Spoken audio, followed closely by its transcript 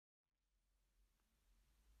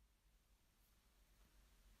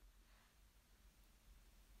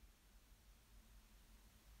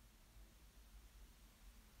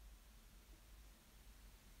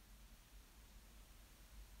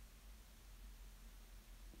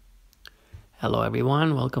Hello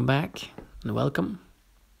everyone, welcome back and welcome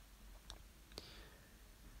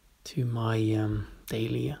to my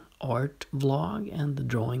daily art vlog and the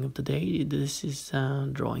drawing of the day. This is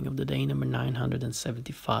drawing of the day number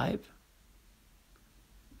 975.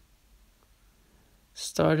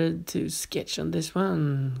 Started to sketch on this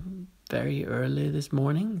one very early this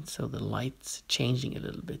morning, so the light's changing a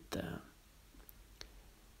little bit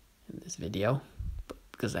in this video, but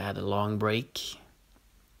because I had a long break.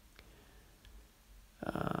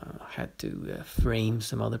 Had to frame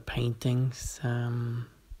some other paintings that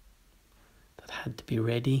had to be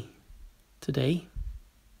ready today.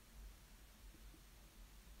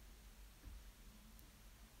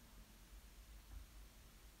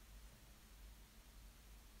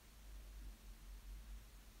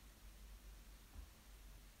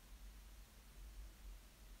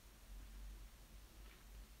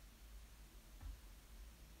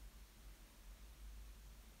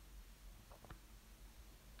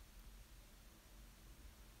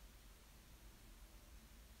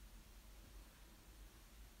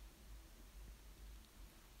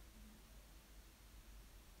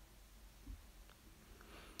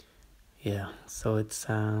 Yeah, so it's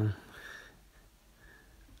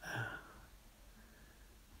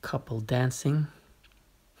couple dancing,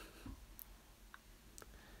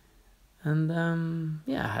 and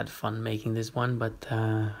yeah, I had fun making this one, but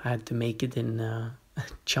I had to make it in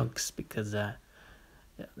chunks because yeah,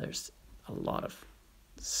 there's a lot of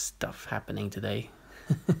stuff happening today.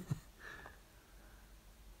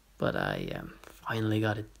 But I finally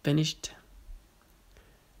got it finished,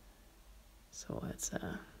 so it's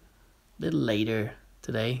a little later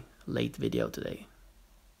today, late video today.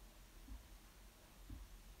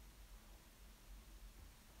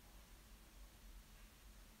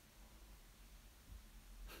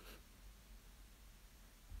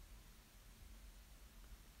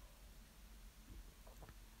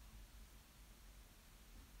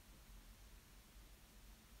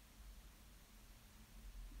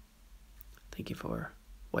 Thank you for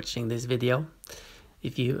watching this video.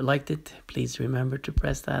 If you liked it, please remember to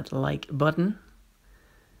press that like button.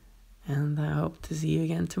 And I hope to see you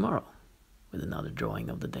again tomorrow with another drawing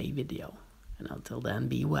of the day video. And until then,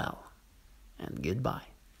 be well and goodbye.